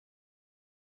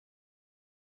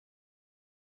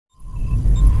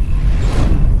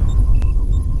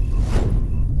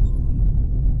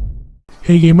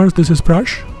Hey gamers, this is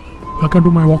Prash. Welcome to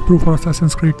my walkthrough for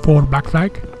Assassin's Creed 4 Black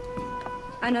Flag.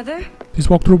 Another? This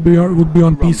walkthrough would be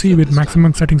on PC with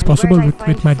maximum settings possible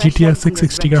with my GTX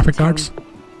 660 graphic cards.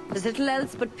 There's little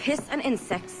else but piss and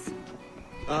insects.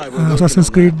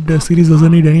 Assassin's Creed series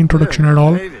doesn't need any introduction at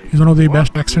all. It's one of the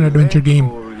best action adventure game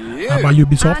by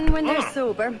Ubisoft. And when they're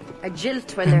sober, a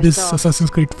jilt when And they're this soft.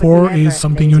 Assassin's Creed 4 is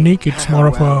something unique. It's more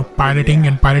of a pirating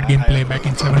and pirate gameplay back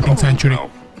in 17th century.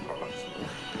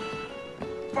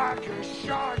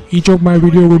 Each of my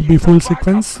video would be full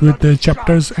sequence with the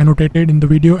chapters annotated in the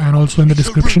video and also in the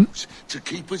description.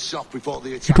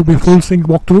 It will be full sync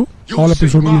walkthrough. All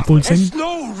episodes will be full sync.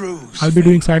 I'll be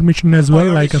doing side mission as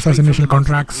well, like assassination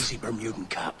contracts.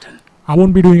 I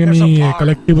won't be doing any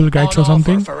collectible guides or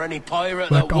something,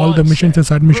 but all the missions and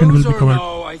side missions will be covered.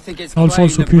 Also,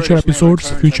 future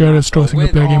episodes, future single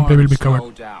player gameplay will be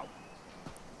covered.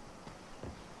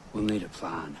 We'll need a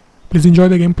plan. Please enjoy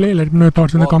the gameplay. Let me know your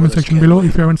thoughts in the comment section below.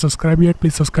 If you haven't subscribed yet,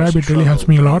 please subscribe. It really helps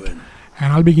me a lot.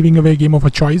 And I'll be giving away a game of a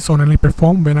choice on any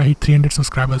platform when I hit 300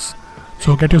 subscribers.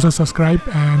 So get yourself subscribed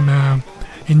and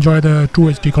enjoy the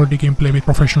true HD quality gameplay with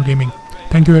professional gaming.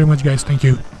 Thank you very much, guys. Thank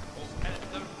you.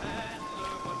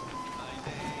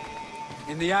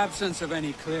 In the absence of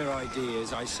any clear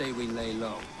ideas, I say we lay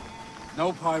low.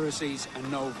 No piracies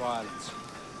and no violence.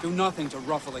 Do nothing to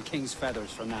ruffle the king's feathers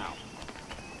for now.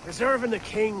 Preserving the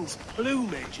king's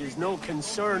plumage is no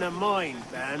concern of mine,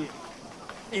 Ben.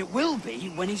 It will be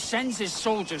when he sends his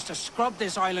soldiers to scrub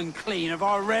this island clean of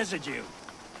our residue.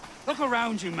 Look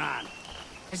around you, man.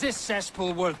 Is this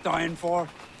cesspool worth dying for?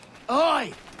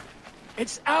 Aye!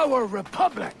 It's our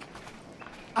republic!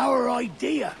 Our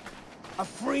idea! A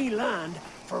free land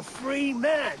for free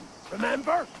men,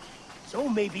 remember? So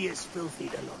maybe it's filthy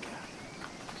to look at.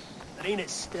 But ain't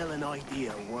it still an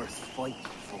idea worth fighting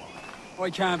for? I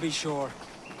can't be sure.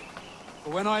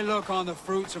 But when I look on the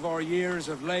fruits of our years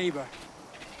of labor,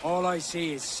 all I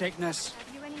see is sickness,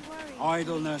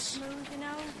 idleness,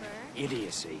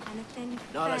 idiocy.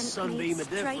 Not a sunbeam of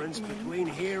difference between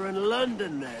here and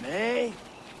London then, eh?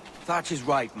 Thatch is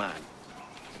right, man.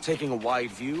 Taking a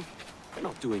wide view, we're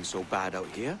not doing so bad out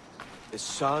here. There's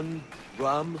sun,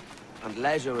 rum, and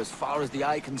leisure as far as the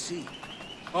eye can see.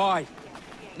 Aye,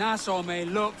 Nassau may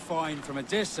look fine from a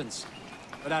distance,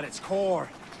 but at its core,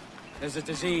 there's a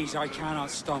disease I cannot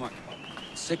stomach.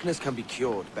 Sickness can be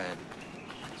cured, Ben.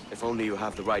 If only you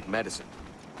have the right medicine.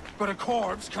 But a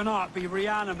corpse cannot be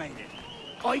reanimated.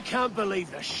 I can't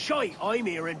believe the shite I'm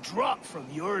hearing drop from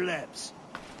your lips.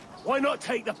 Why not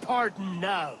take the pardon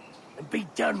now, and be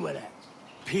done with it?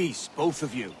 Peace, both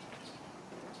of you.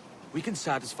 We can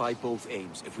satisfy both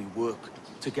aims if we work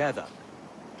together.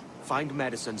 Find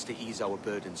medicines to ease our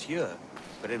burdens here,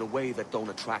 but in a way that don't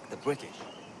attract the British.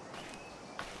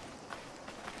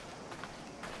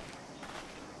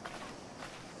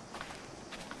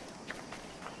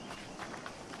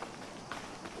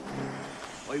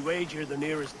 I wager the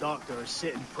nearest doctor is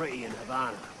sitting pretty in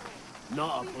Havana.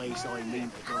 Not a place I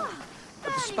mean to go.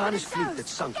 But the Spanish fleet that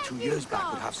sunk 2 years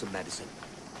back would have some medicine.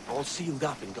 All sealed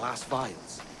up in glass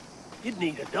vials. You'd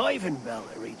need a diving bell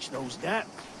to reach those depths.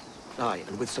 Aye,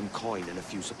 and with some coin and a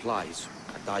few supplies,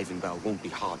 a diving bell won't be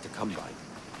hard to come by.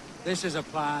 This is a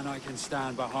plan I can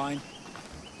stand behind.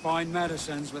 Find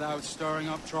medicines without stirring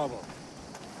up trouble.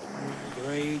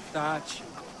 Agreed, Thatch?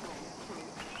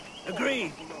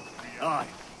 Agreed. Aye.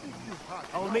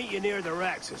 I'll meet you near the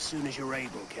wrecks as soon as you're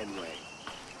able, Kenway.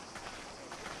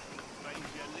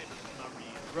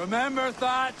 Remember,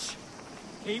 Thatch,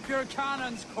 keep your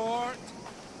cannons court.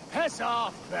 Piss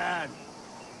off, Ben!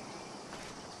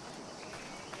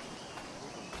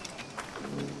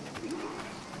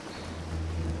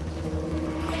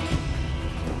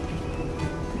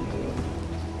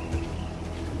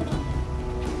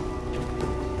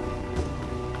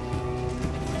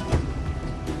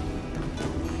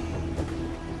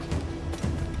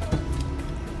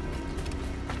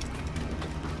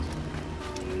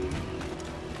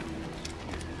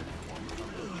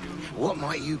 What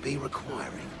might you be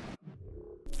requiring?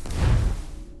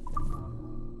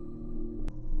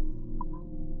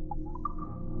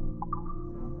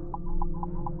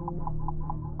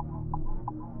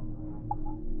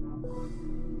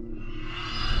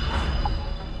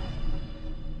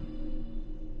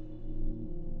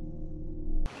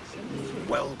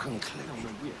 Well concluded.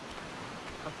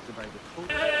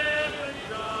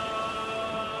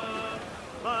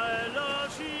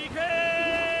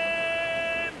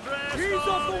 He's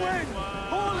off the wind!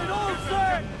 Haul it all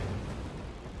set!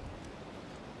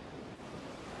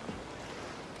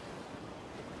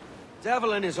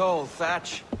 Devil in his hole,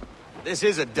 Thatch. This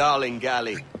is a darling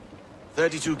galley.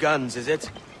 32 guns, is it?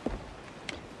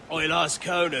 I lost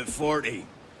count at 40.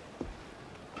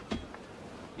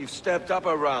 You've stepped up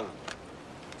a rung.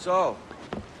 So,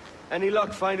 any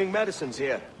luck finding medicines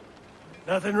here?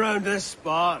 Nothing round this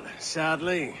spot,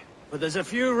 sadly. But there's a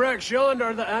few wrecks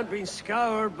yonder that ain't been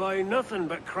scoured by nothing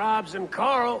but crabs and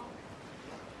coral.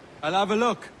 I'll have a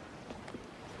look.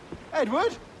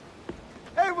 Edward?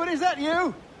 Edward, is that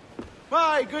you?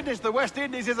 My goodness, the West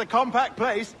Indies is a compact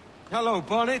place. Hello,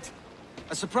 Bonnet.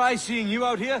 A surprise seeing you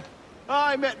out here?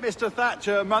 I met Mr.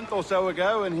 Thatcher a month or so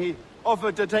ago, and he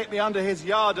offered to take me under his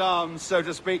yardarms, so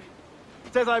to speak.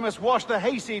 Says I must wash the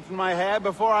hayseed from my hair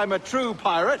before I'm a true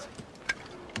pirate.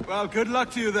 Well, good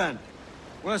luck to you then.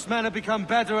 Worst men have become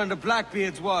better under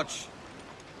Blackbeard's watch.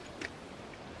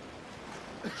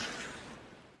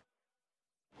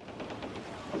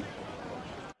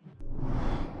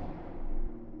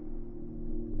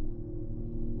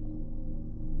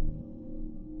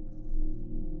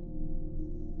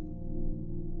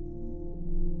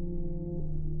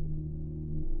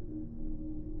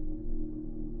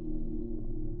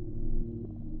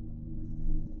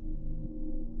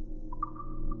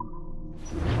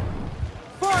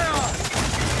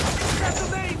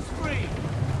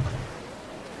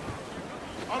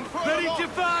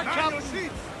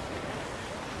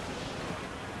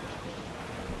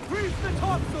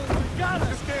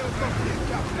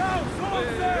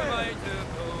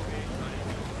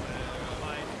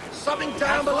 Something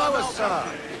down below us,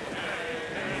 sir.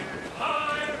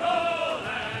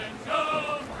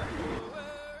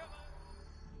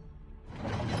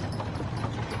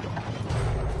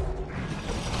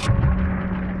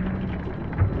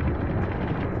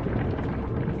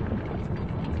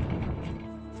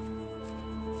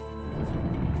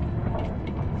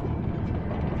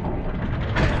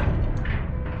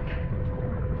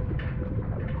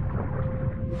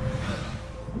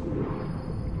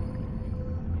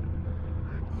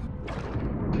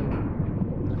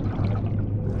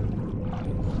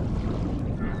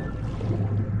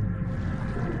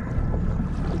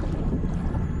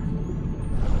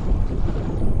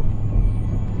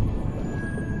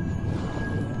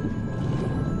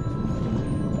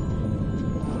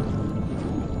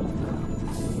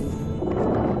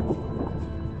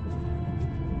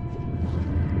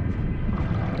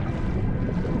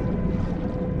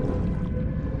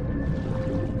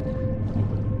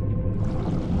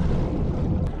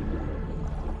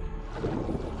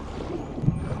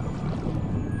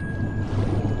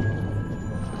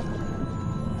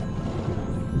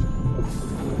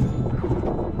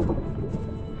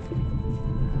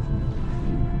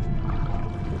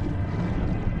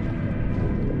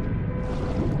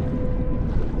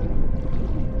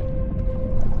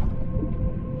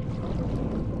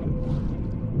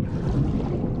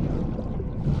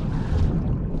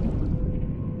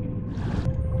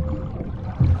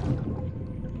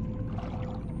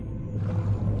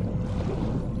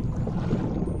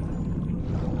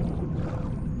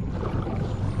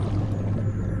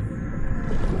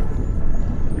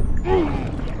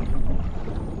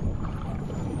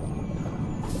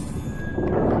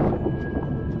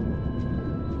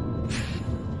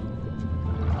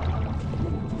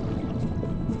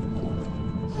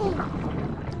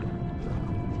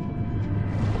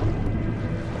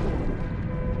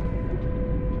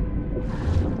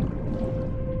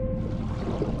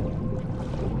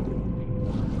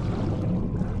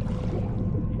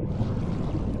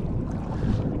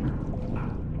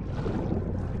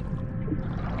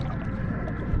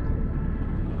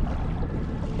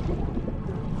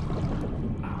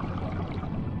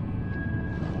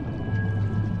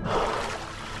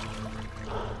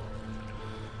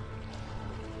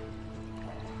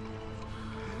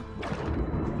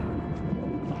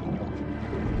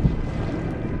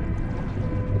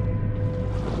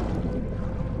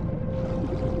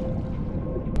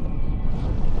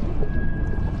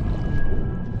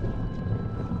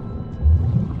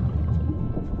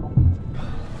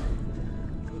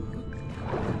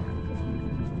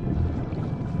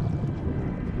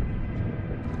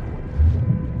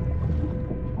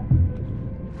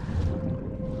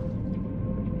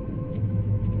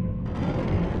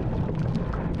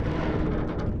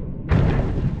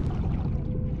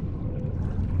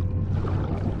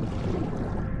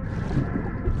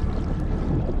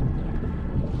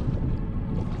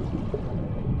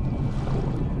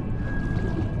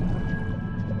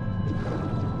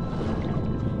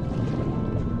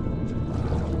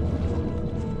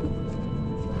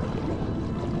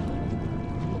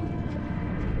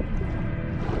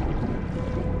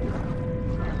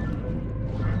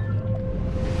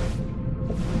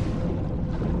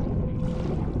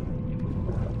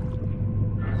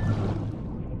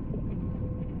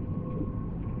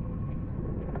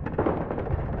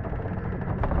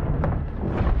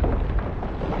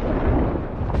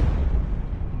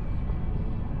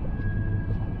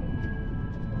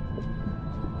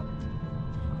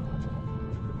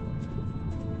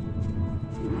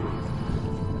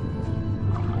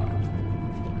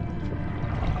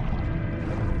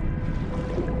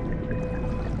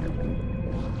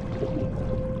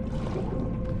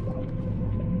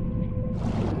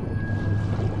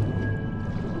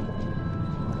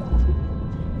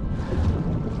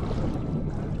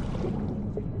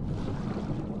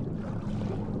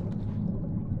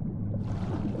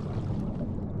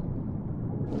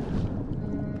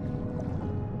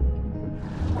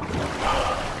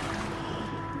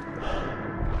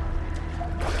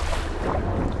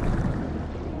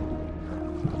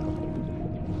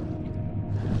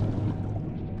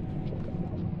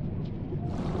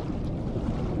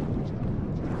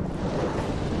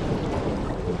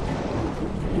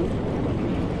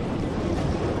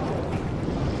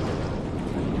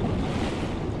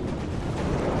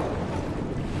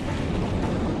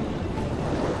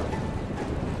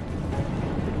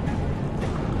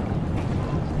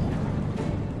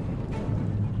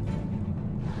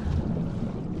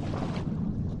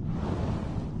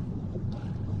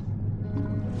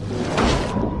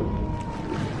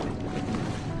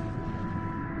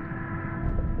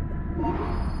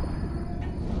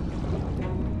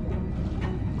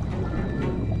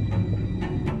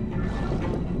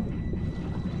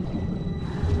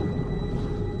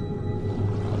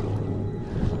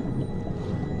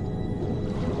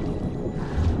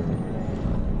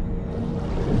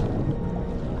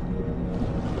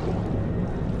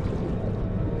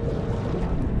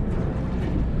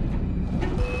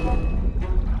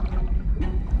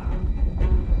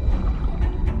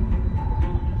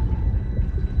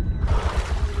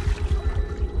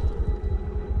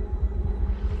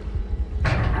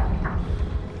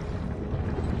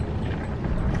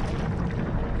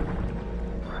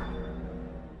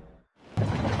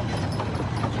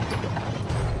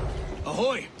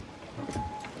 ahoy!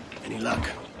 Any luck?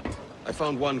 I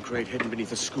found one crate hidden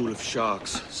beneath a school of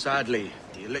sharks. Sadly,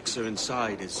 the elixir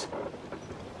inside is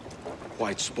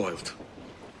quite spoilt.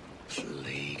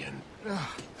 Plague and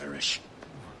perish.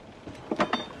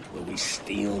 Will we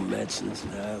steal medicines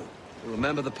now?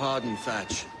 Remember the pardon,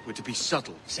 Thatch. We're to be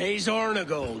subtle. Says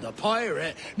Ornagold, a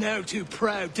pirate, now too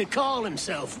proud to call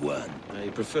himself one. He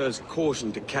prefers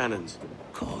caution to cannons.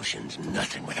 Caution's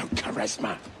nothing without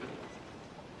charisma.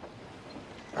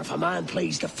 Or if a man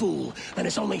plays the fool, then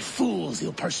it's only fools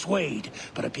he'll persuade,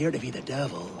 but appear to be the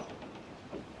devil.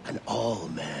 And all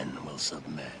men will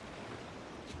submit.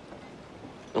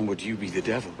 And would you be the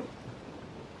devil?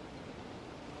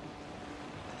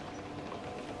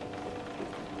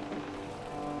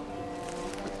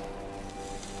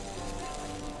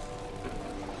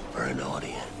 For an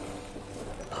audience.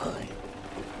 Aye.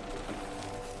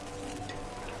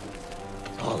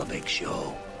 It's all a big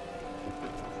show.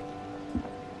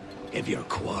 Give your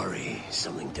quarry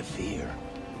something to fear.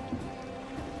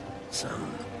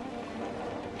 Some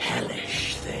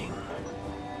hellish thing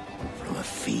from a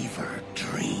fever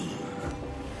dream.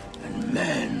 And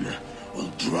men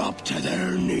will drop to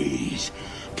their knees,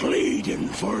 pleading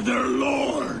for their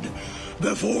lord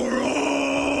before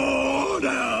all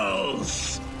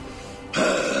else.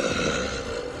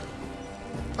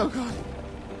 Oh, God.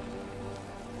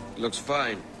 Looks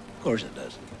fine. Of course it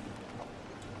does.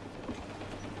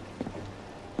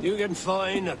 You can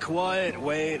find a quiet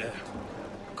way to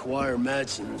acquire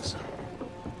medicines.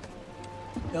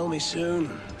 Tell me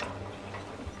soon.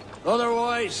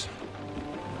 Otherwise,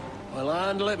 I'll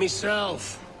handle it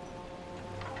myself.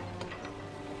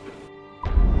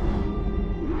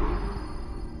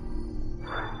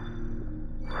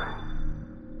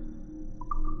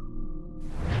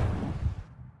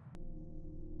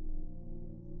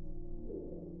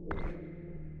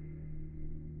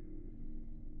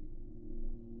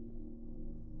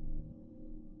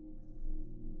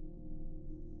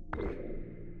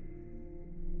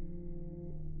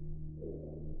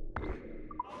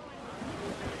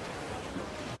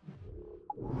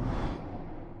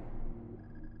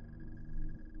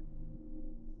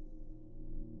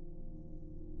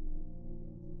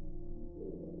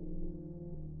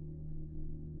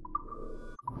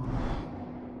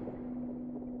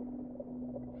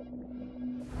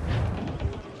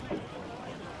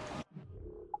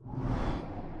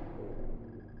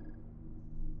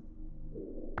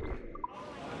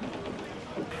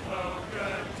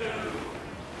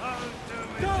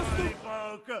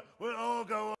 We'll all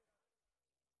go.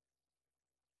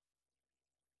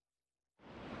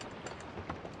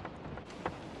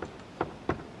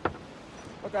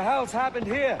 What the hell's happened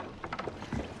here?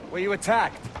 Were you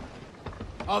attacked?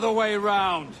 Other way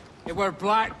round. It were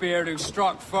Blackbeard who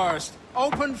struck first.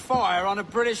 Opened fire on a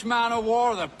British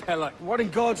man-o'-war, the pillock. What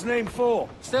in God's name for?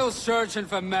 Still searching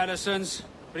for medicines,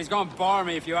 but he's gone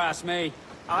barmy if you ask me.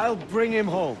 I'll bring him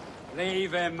home.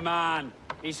 Leave him, man.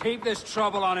 He's heaped this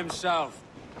trouble on himself.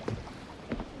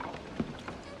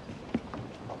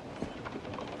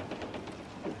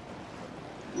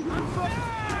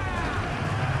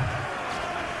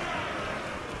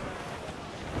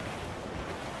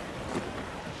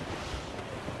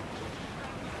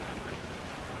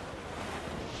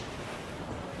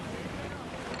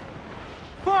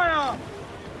 Fire!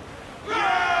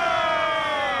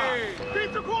 Yay!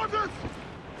 Beat the quarters!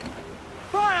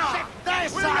 Fire!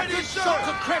 There's Sergeant Shot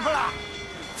to Crippler!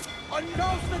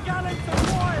 Undouse the gallants and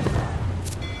boys!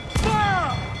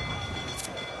 Fire!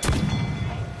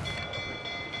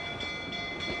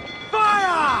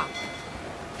 Fire!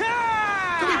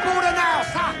 To be border now,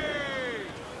 sir!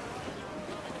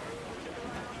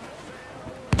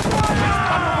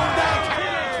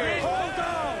 Hold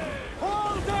down!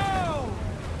 Hold down!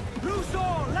 Loose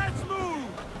all, let's move!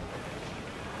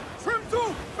 Trim to!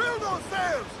 Fill those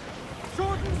sails!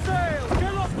 Shorten sail!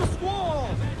 Get off the squall!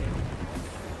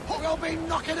 We'll be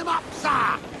knocking him up,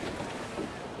 sir!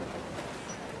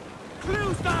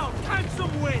 Clews down! Catch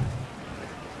some wind!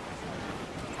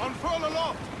 Unfurl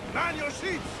aloft! Man your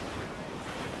sheets!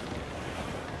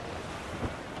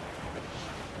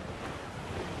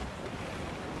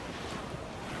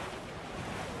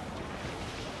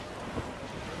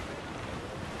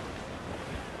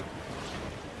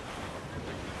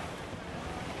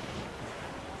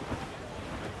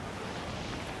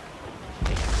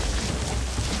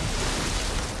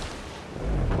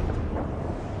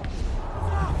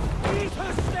 Eat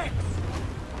her sticks!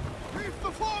 Reef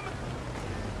the foreman!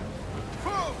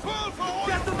 Furl for oil!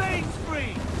 Get the mains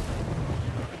free!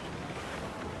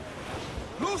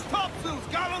 Loose topsails,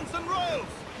 gallants and royals!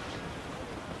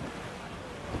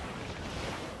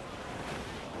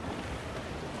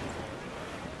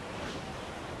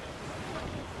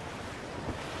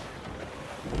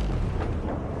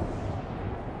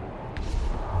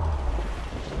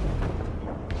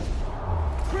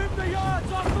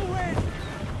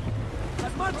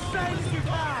 sail as you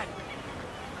can!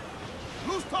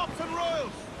 Loose tops and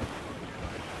royals!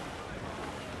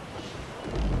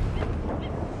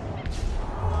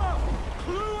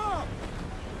 Clew up!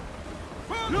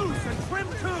 Loose and trim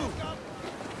too!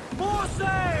 More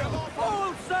sail!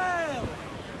 Full sail!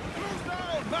 Close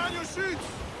down! Man your sheets!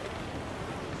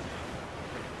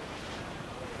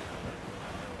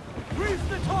 Reef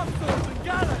the topsails and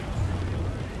gallants!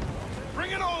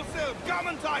 Bring it all sail!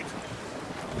 Gammon tight!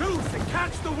 Loose and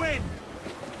catch the wind!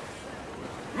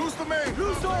 Loose the main!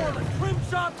 Loose all and trim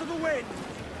sharp to the wind!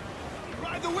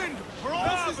 Ride the wind! For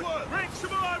all she's worth! Bring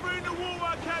some over in the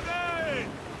water, Kevin!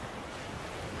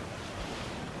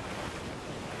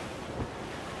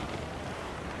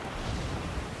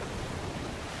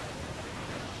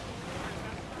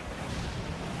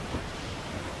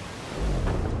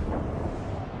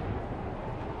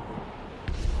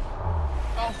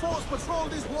 Our force patrol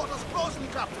these waters closely,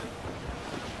 Captain.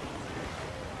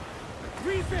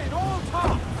 Reef in all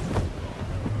tops!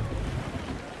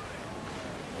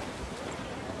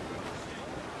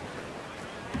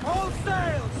 All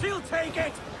sail! She'll take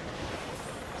it!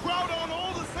 Crowd on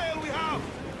all the sail we have!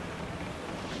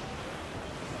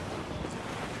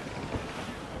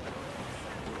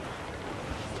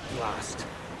 Blast.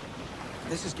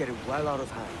 This is getting well out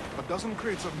of hand. A dozen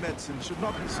crates of medicine should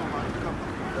not be so hard to come by.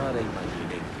 That ain't my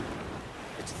meaning.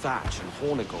 It's Thatch and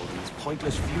Hornigold and this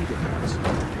pointless feud of theirs.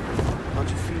 Don't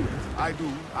you feel it? I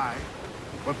do, aye.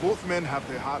 But both men have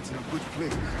their hearts in a good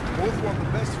place. Both want the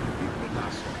best for the people of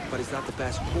Nassau. But is that the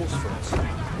best course for us?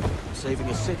 Saving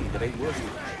a city that ain't worth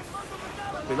it.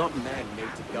 We're not men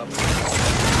made to govern.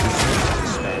 We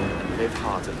spend and live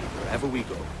heartily wherever we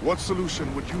go. What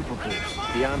solution would you propose?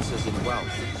 The answer's in wealth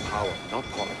and power, not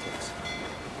politics.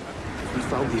 If we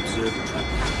found the observatory,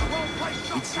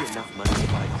 we'd see enough money to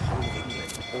buy the whole of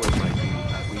England. Or it might be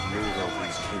we'd rule over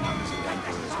these kings and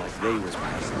emperors like they was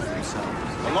peasants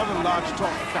themselves. A lot of large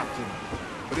talk, Captain.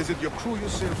 But is it your crew you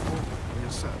sail for, or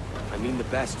yourself? I mean the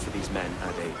best for these men,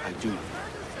 Ade, I do.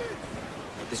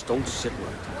 But this don't sit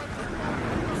right.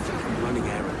 I feel like I'm running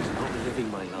errands, not living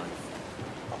my life.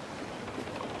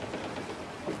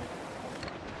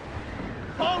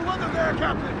 All weather there,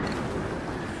 Captain!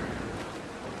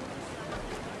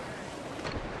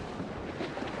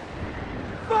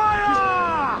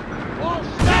 Fire! All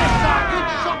stand, good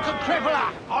shot to crippler!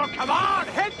 Oh, come on,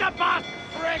 hit the bus!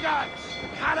 Frigates!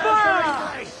 Cannons are in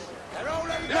place! They're all in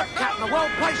the Captain, a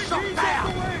well-placed shot there!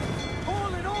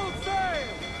 All in all sail!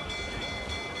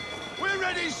 We're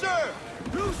ready, sir!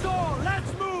 Loose all,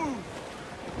 let's move!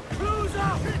 Cruise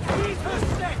up! Eat her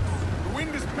sticks! The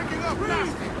wind is picking up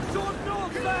nasty! Reef! Short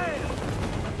north sail!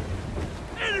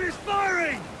 Enemy's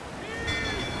firing!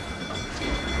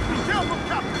 Be careful,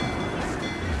 Captain!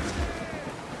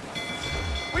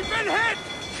 We've been hit!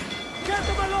 Get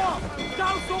them aloft!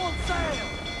 Douse all sail!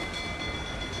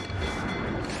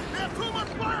 They have too much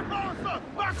firepower, sir!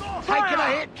 Back off! Taking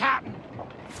a hit, Captain!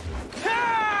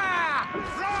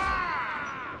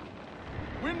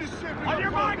 Wind is shaping On up your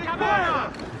for a mark, big come fire!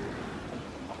 on!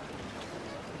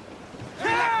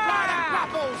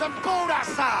 Bubbles and board us,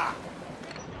 sir!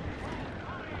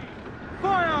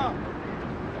 Fire!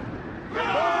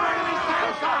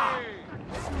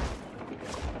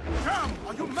 Come!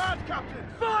 Are you mad, Captain?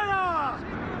 Fire!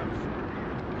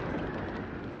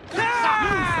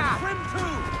 Trim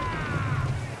too!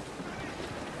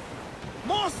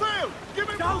 More sail! Give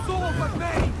me Douse all but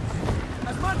mains!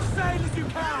 As much sail as you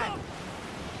can!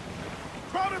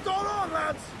 Crowd it all on,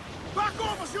 lads! Back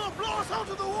off as you'll blow us out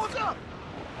of the water!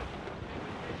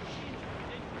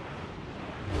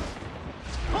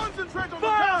 Concentrate on the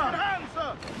task at hand,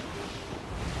 sir!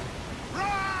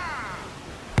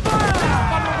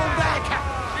 Vulnerable there,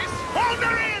 Captain! Hold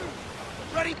her in!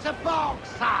 Ready to box,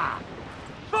 sir!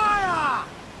 Fire!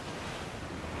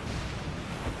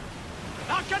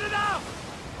 Not good enough!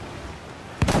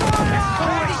 It's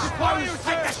already exposed!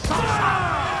 Take the shot, sir!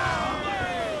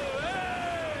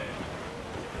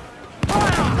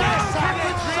 There's sir!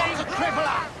 Good shot to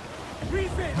crippler!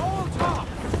 Reef it, all top!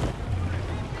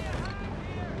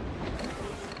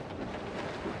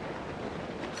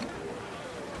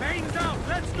 Mains out,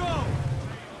 let's go!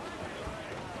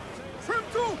 Trim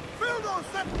to! Fill those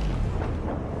set!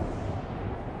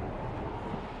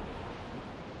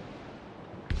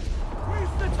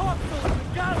 Reef the topsails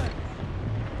and gallant!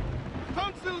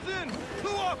 Tonsils in!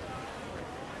 Clew up!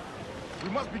 We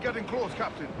must be getting close,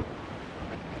 Captain.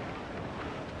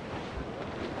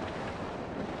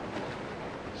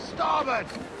 Starboard!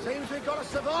 Seems we've got a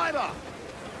survivor!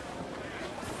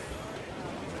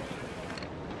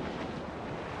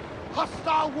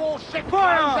 Hostile warship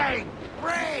Fire! closing!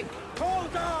 Brig!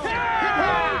 Hold down!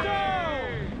 Hold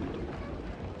down!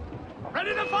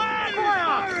 Ready to fire!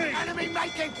 Fire! Enemy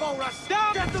making for us!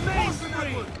 Down! Get the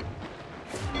masonry!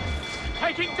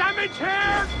 Taking damage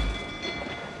here!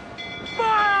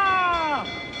 Fire!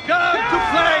 Guard to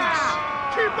flanks!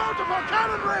 Keep out of our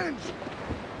cannon range!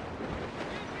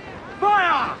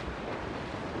 Fire!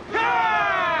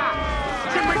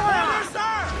 Yeah! Should we fire,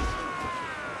 sir?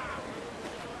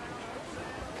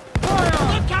 Fire!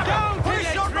 Look out! Down!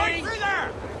 Push your right through there!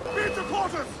 Beat the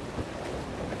quarters!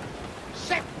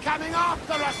 Ship coming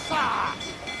after us, sir!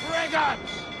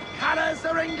 Frigates! Colours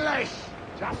are English!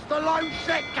 Just the low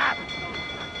ship, Cap!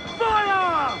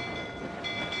 Fire!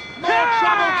 More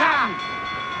trouble, Captain!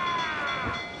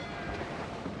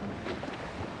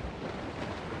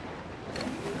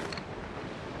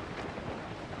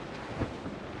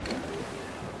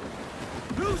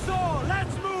 Luso,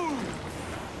 let's move!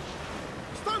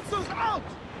 Stunsails out!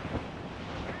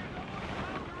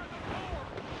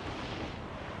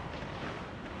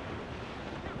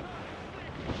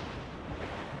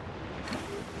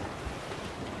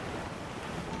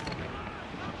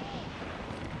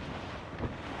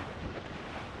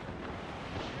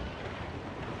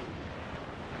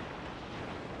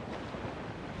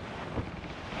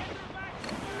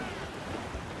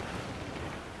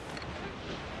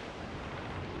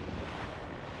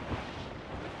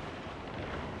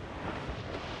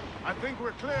 I think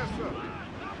we're clear, sir.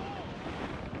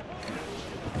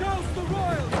 Douse the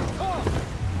royals! Top!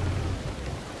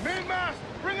 Mainmast,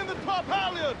 bring in the top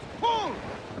halyards! Pull!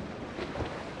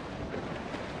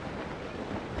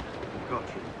 Got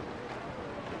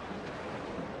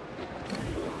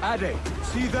you. Ade,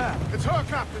 see there? It's her,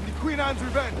 Captain, the Queen Anne's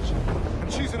Revenge.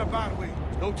 And she's in a bad way.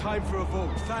 No time for a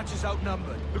vote. Thatch is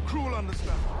outnumbered. The crew will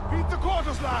understand. Beat the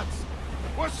quarters, lads!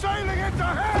 We're sailing into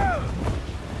hell!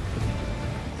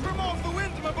 Trim off the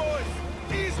wind, my boys!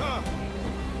 Ease her!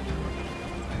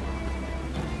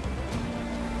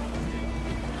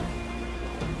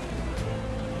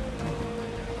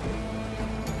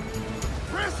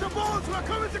 Brace your bones! We're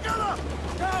coming together!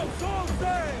 Down, all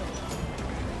sail!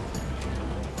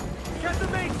 Get the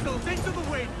mainsails into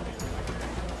the wind!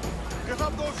 Get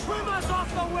up those Swim us off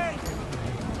the wind!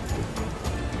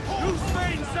 Loose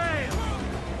mainsail!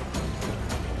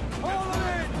 Haul them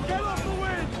in! Get off the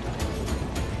wind!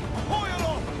 Ahoy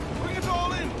aloft! Bring it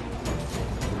all in!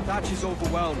 Thatch is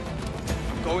overwhelmed.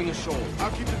 I'm going ashore.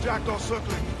 I'll keep the Jackdaw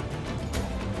circling.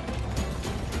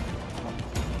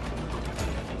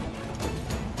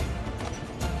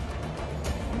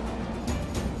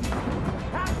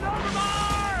 Captain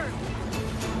overboard!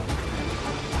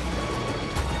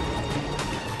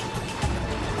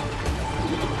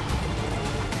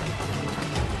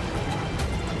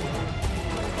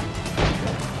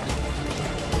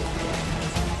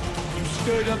 You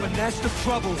stirred up a nest of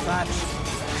trouble, Thatch.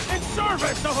 In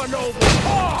service of a noble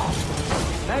cause!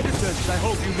 Medicines, I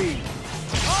hope you mean.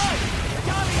 Aye! The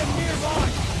galleon nearby!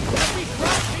 If we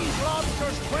crack these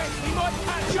lobsters quick, we might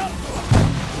catch up to them!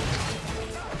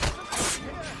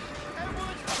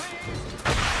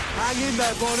 Hang in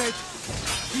there, Bonnet.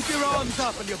 Keep your arms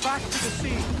up and your back to the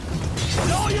sea.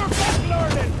 Know your book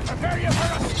learning! Prepare you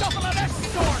for a scuffle of this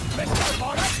sort, Mr.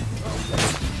 Bonnet!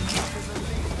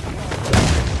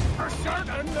 For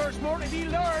certain, there's more to be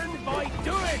learned by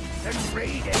doing than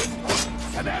reading.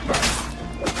 Remember!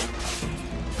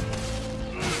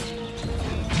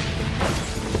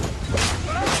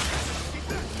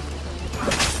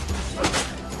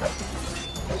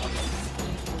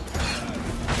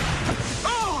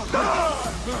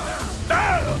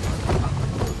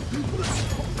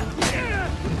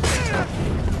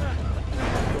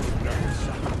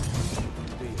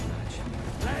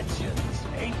 Legends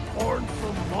ain't born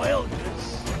from wildness.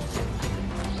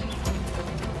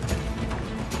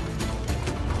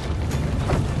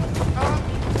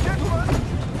 Gentlemen,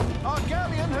 our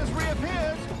galleon has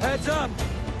reappeared. Heads up!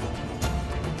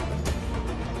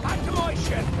 Back to my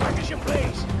ship, quick as you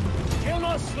please. He'll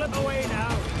not slip away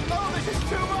now. Oh, this is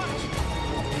too much!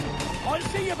 I'll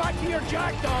see you back to your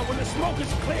Jackdaw when the smoke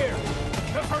is clear.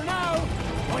 But for now,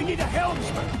 I need a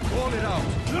helmsman. Call it out.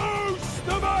 Loose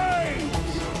the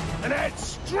mains! And head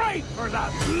straight for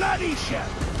that bloody ship.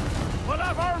 We'll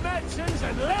have our medicines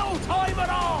in little time at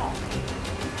all.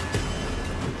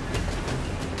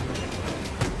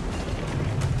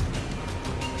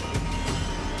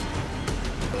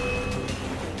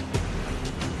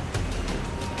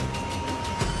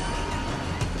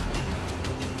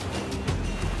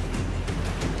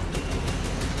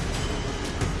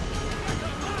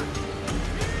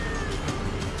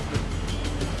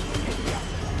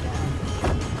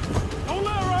 Don't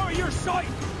let her out of your sight!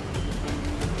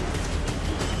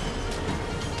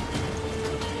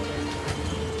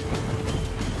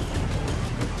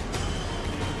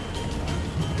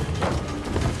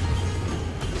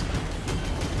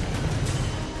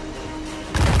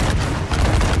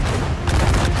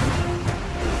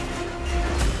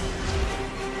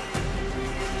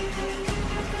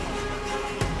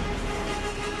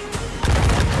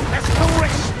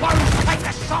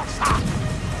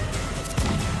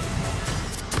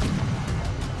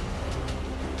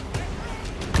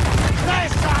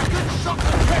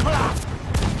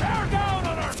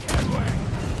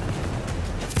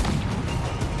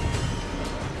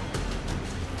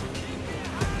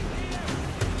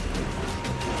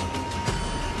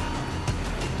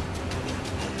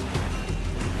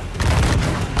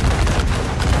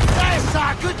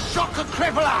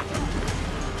 cripple her!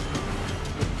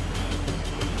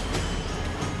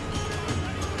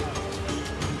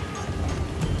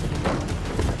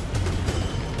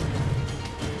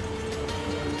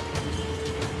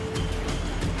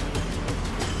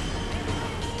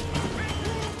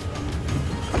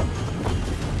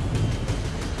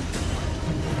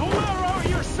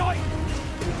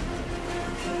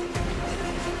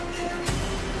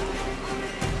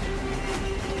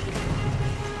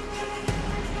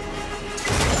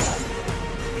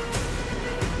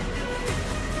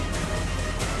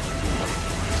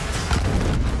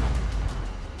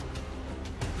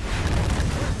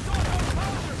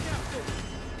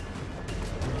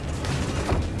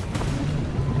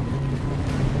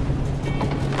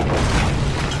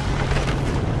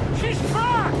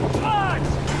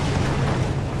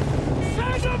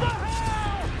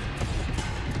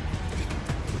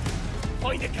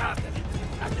 Find the captain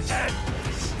at the end.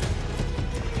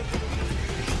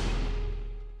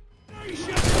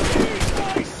 Nation, feed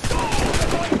my soul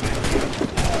if I give you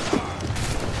water!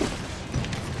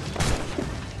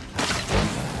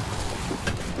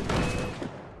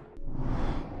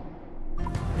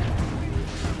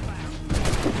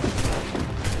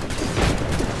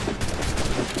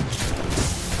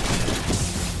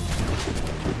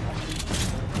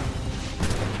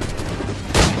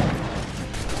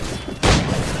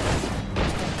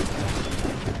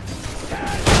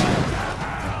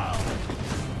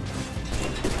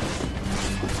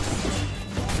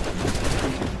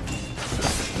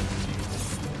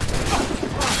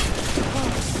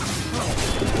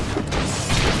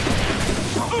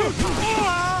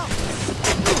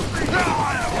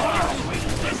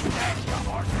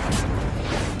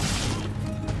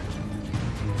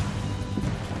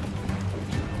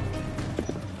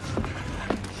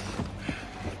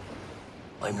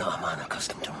 I'm not a man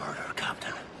accustomed to murder,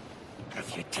 Captain. But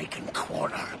if you'd taken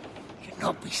quarter, you'd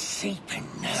not be seeping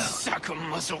now. Sack a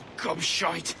muzzle,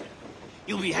 gobshite.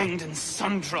 You'll be hanged and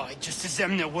sun-dried just as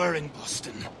them there were in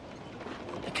Boston.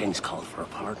 The King's called for a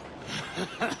pardon.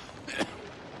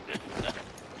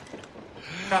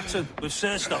 Captain, we've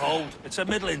searched the hold. It's a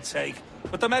middling take,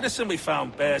 but the medicine we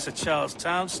found bears a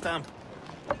Charles-Towne stamp.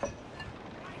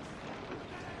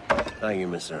 Thank you,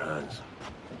 Mr. Hans.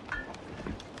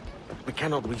 We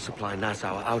cannot resupply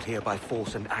Nassau out here by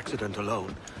force and accident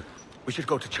alone. We should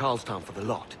go to Charles-Towne for the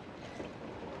lot.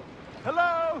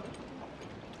 Hello?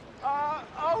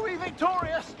 Are we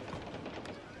victorious?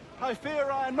 I fear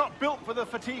I am not built for the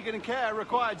fatigue and care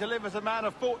required to live as a man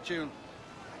of fortune.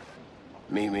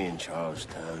 Meet me in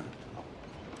Charles-Towne.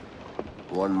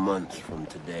 1 month from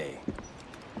today.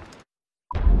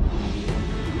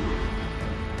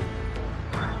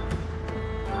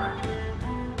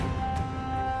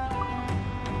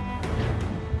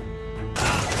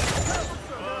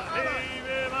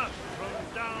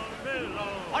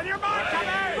 On your mark,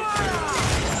 Kenway!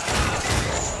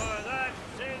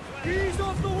 Ease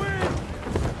off the wind!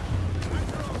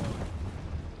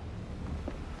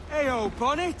 Hey-o,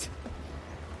 Bonnet!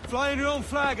 Flying your own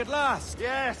flag at last.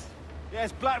 Yes.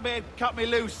 Yes, Blackbeard cut me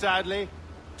loose, sadly.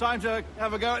 Time to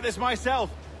have a go at this myself.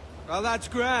 Well, that's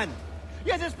grand.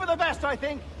 Yes, it's for the best, I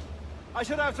think. I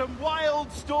should have some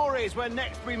wild stories when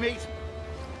next we meet.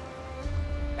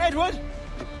 Edward!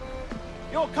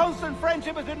 Your constant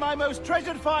friendship has been my most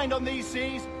treasured find on these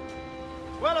seas.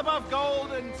 Well above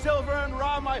gold and silver and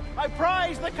rum, I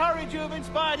prize the courage you have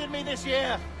inspired in me this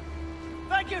year.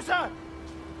 Thank you, sir.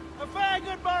 A fair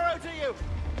good morrow to you.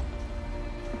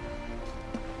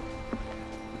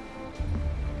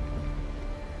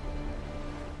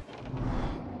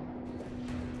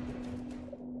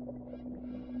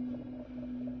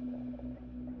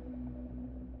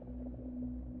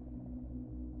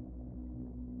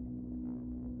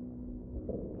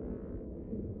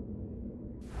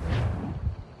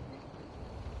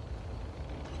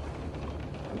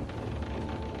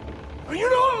 Are you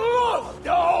not loved,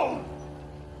 no?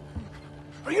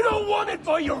 Are you not wanted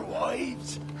by your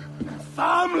wives, and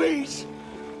families,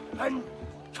 and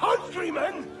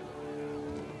countrymen?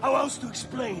 How else to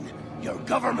explain your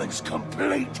government's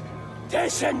complete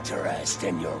disinterest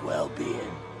in your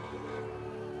well-being?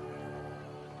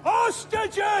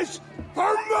 Hostages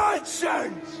for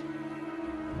medicines!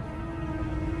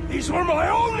 These were my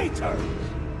only terms.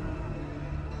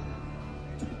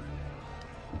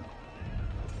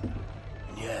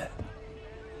 Yeah.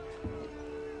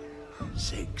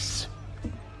 6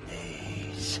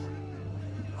 days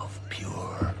of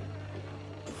pure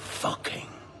fucking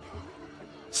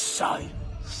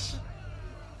silence.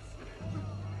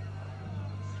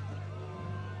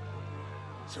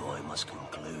 So I must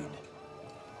conclude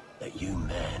that you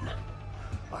men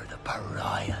are the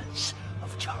pariahs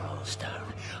of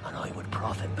Charles-Towne, and I would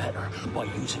profit better by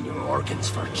using your organs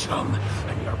for chum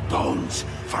and your bones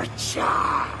for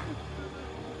charm.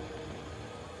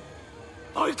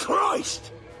 By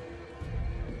Christ!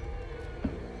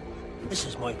 This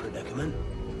is my predicament.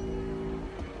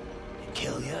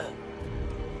 Kill you,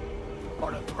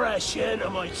 or to press you into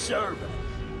my service.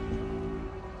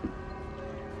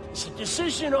 It's a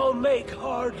decision I'll make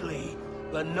hardly,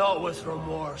 but not with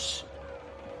remorse.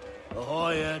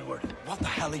 Ahoy, Edward. What the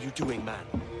hell are you doing, man?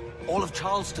 All of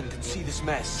Charleston can see this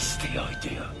mess. It's the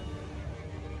idea.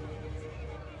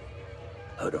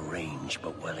 Out of range,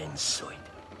 but well in sight.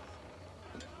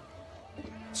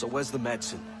 So where's the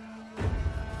medicine?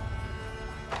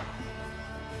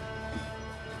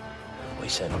 We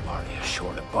sent a party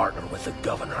ashore to partner with the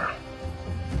governor.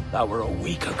 That were a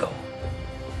week ago.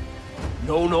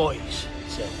 No noise,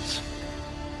 since.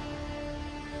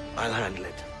 I'll handle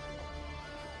it.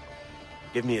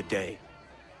 Give me a day.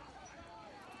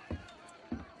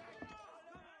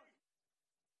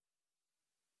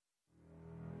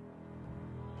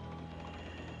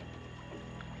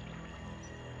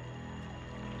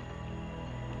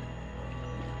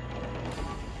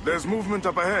 There's movement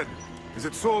up ahead. Is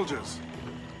it soldiers?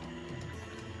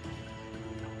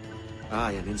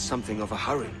 Aye, and in something of a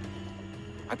hurry.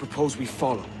 I propose we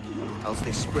follow, else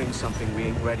they spring something we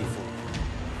ain't ready for.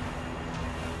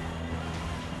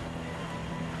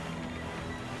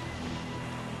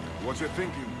 What you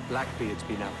thinking? Blackbeard's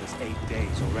been out this 8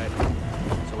 days already.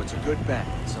 So it's a good bet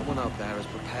that someone out there has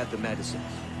prepared the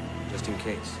medicines, just in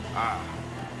case. Ah,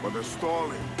 but they're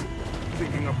stalling.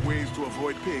 Thinking up ways to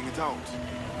avoid paying it out.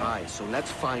 Aye, so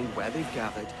let's find where they've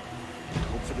gathered, and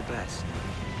hope for the best.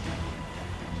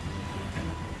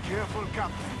 Careful,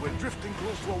 Captain. We're drifting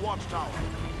close to a watchtower.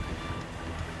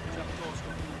 Jackdaw's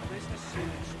got no business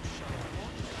sailing so shallow.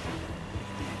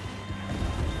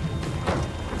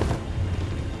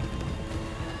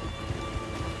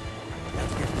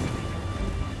 Let's get moving.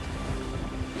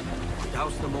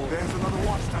 Douse them all. There's another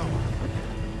watchtower.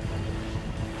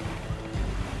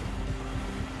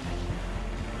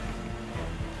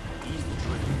 Ease the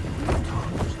trigger. Move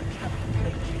targets. The captain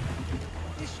makes it.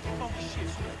 This long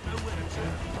ship's got nowhere to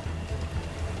turn.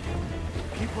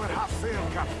 Keep her at half sail,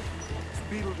 Captain.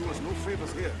 Speed will do us no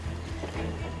favors here.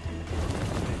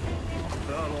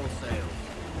 Furl all sails.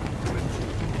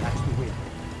 Catch the wind.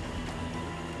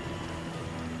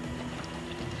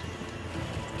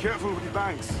 Careful with the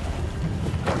banks.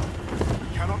 We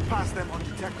cannot pass them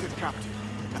undetected, Captain.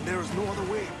 And there is no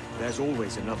other way. There's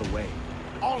always another way.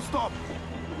 All stop!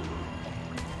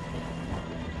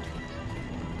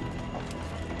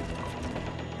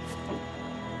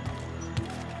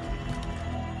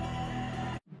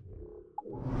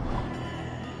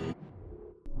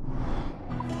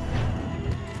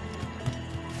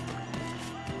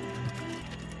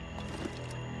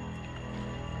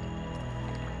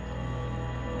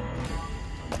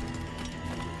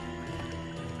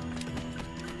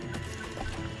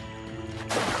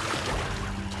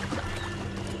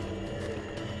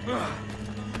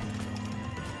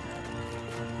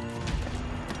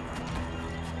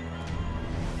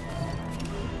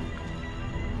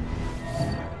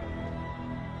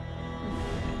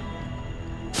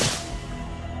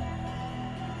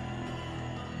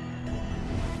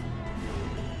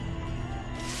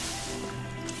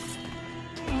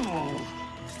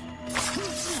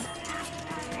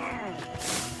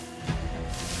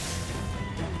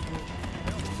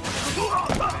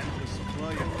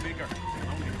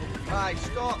 Aye,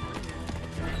 stop!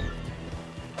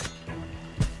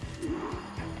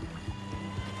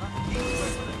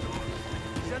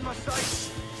 Send my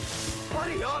sight!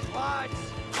 Hurry up, lads!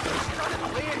 Got it,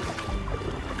 please!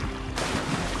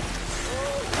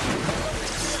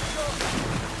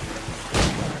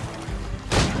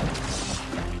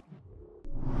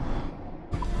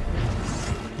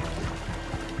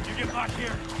 You get back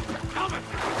here! Helmet!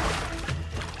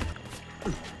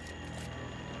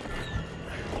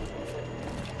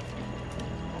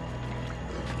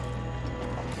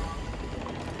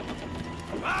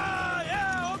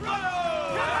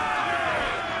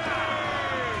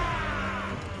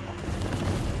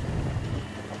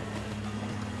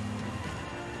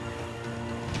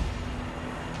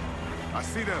 I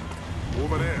see them.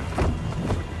 Over there.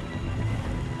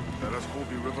 The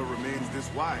Rascobi River remains this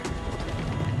wide.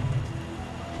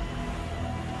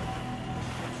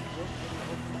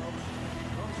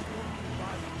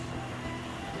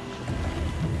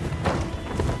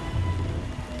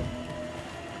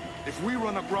 If we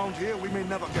run aground here, we may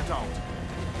never get out.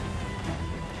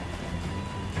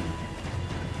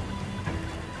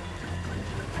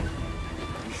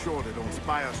 sure they don't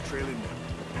spy us trailing them.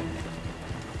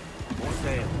 More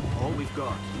sail. All we've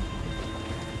got.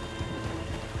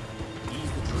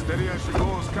 Ease the trip. Steady as she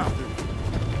goes, Captain.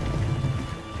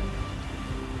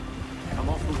 Come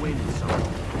off the wind, son.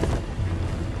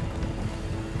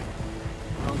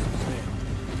 How's the sail?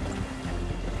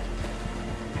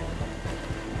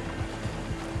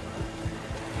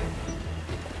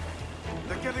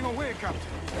 They're getting away,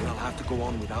 Captain. Then I'll have to go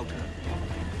on without her.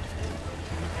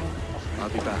 I'll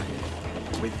be back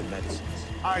with the medicines.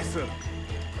 Aye, sir.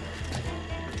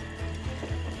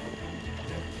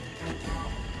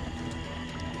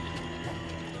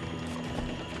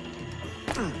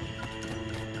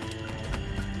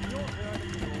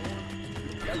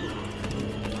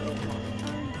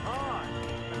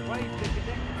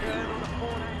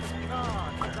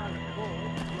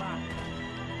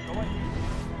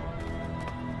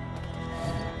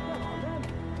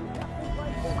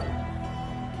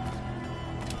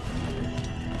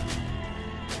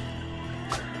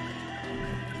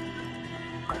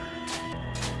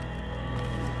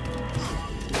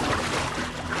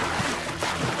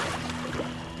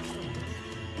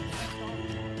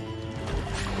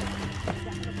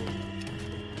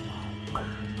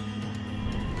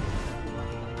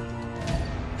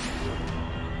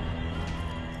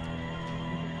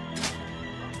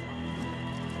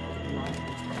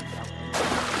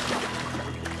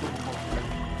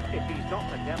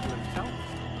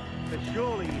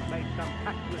 Surely he's made some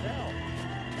pact with hell.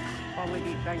 Only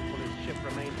be thankful his ship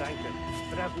remains anchored,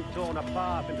 but hasn't torn a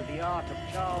path into the art of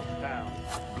Charles-Towne.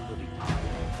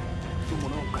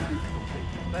 Someone else will do something.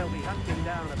 They'll be hunting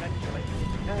down eventually.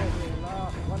 Every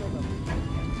last one of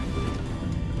them.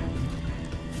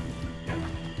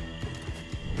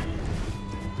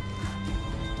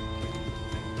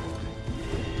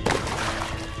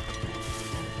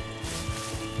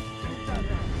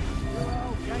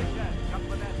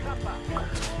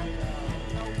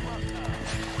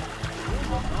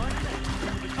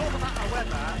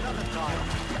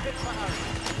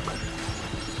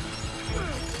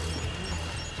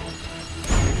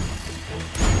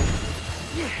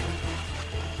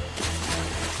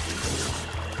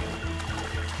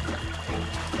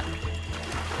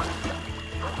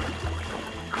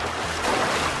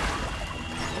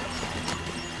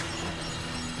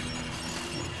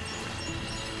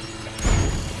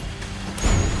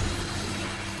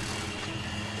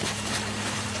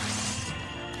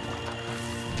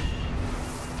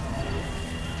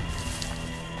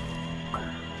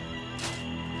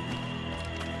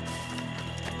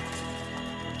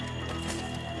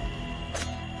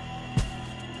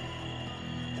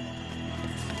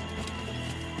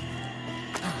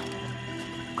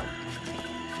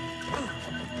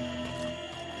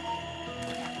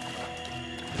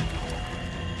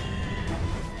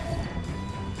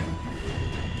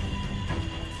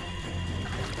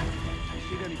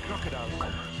 crocodiles. I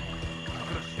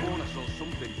could have sworn I saw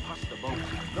something past the boat.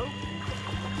 No?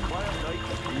 Quiet night.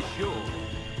 Are you sure?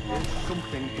 There's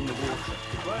something in the water.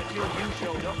 Right till you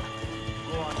showed up.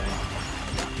 Go on then.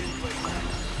 Captain's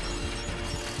waiting.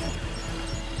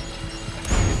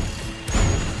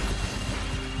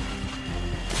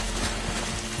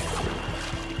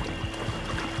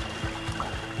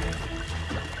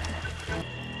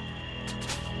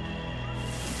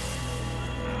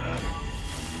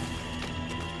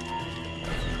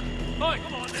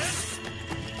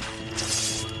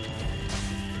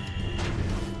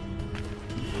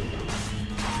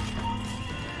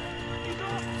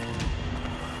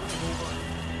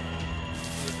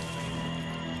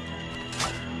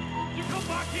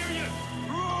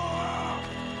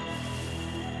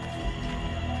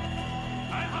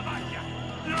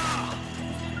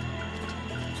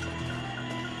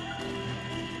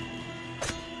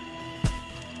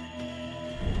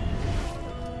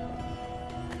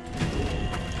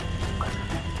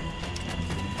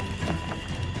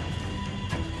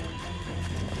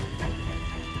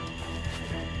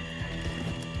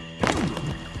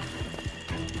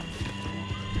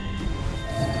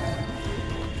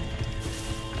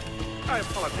 I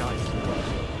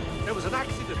apologize. There was an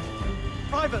accident.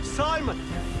 Private Simon!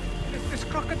 This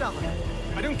crocodile.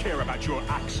 I don't care about your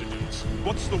accidents.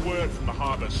 What's the word from the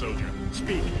harbor, soldier?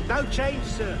 Speak. No change,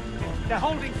 sir. They're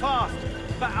holding fast,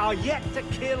 but are yet to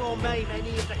kill or maim any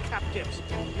of the captives,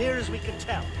 near as we can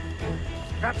tell.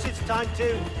 Perhaps it's time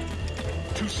to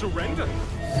surrender?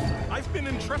 I've been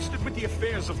entrusted with the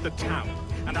affairs of the town,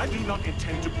 and I do not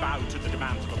intend to bow to the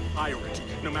demands of a pirate,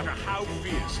 no matter how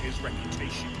fierce his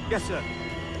reputation. Yes, sir.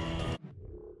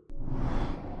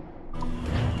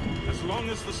 As long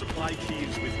as the supply key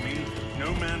is with me,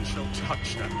 no man shall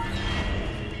touch them.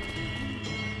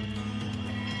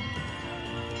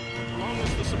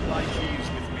 supply sheaves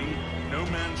with me, no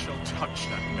man shall touch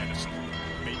that medicine.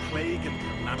 May plague and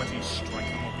calamity strike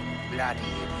them all. Bloody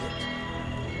idiot.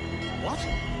 What?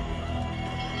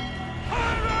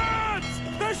 Pirates!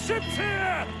 The ship's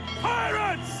here!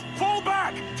 Pirates! Fall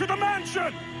back! To the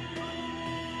mansion!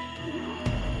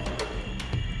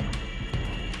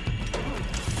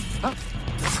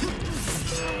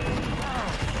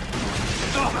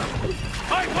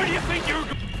 Hey, where do you think you're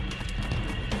going?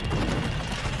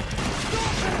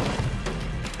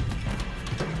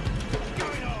 What's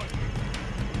going on?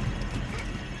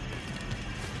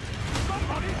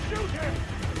 Somebody shoot him!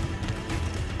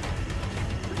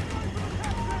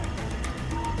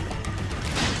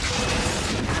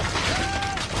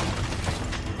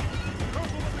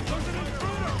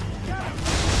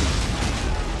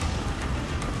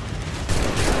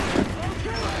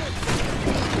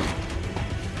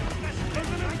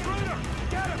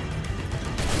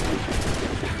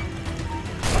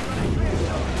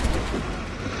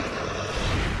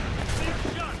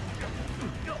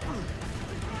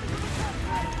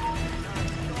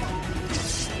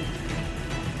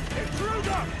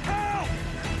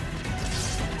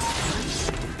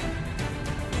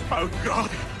 Oh God!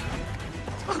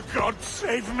 Oh God,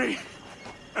 save me!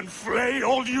 And flay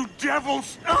all you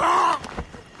devils! Ah!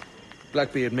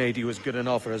 Blackbeard made you as good an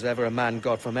offer as ever a man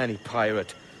got from any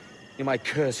pirate. You might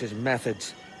curse his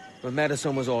methods, but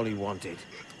medicine was all he wanted.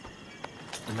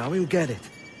 And now he'll get it.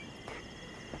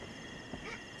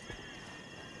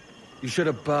 You should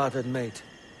have bartered, mate.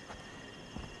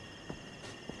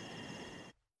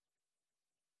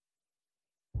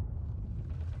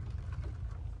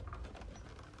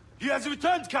 He has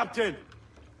returned, Captain!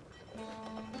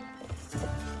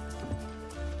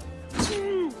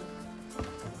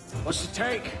 What's the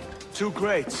take? 2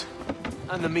 crates,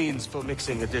 and the means for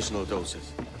mixing additional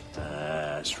doses.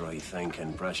 That's right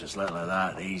thinking. Precious little of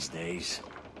that these days.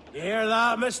 You hear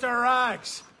that, Mr.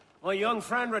 Rags? My young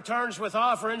friend returns with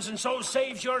offerings and so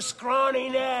saves your scrawny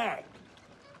neck.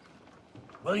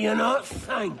 Will you not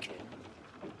thank him?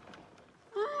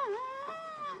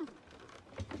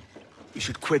 You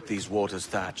should quit these waters,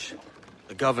 Thatch.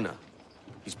 The governor,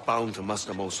 he's bound to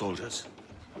muster more soldiers.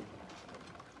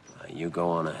 You go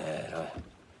on ahead.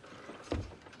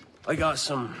 I got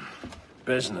some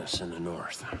business in the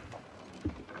north.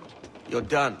 You're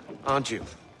done, aren't you?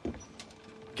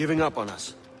 Giving up on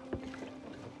us?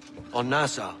 On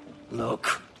Nassau?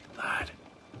 Look, lad.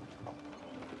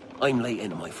 I'm late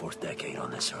into my 4th decade on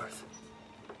this earth.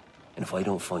 And if I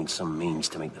don't find some means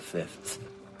to make the 5th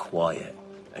quiet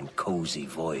and cozy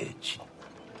voyage,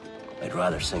 I'd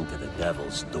rather sink to the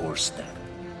devil's doorstep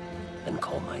than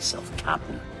call myself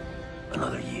captain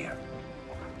another year.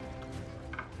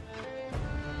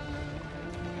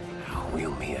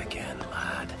 We'll meet again,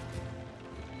 lad.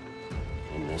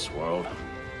 In this world.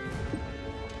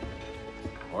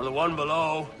 Or the one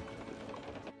below.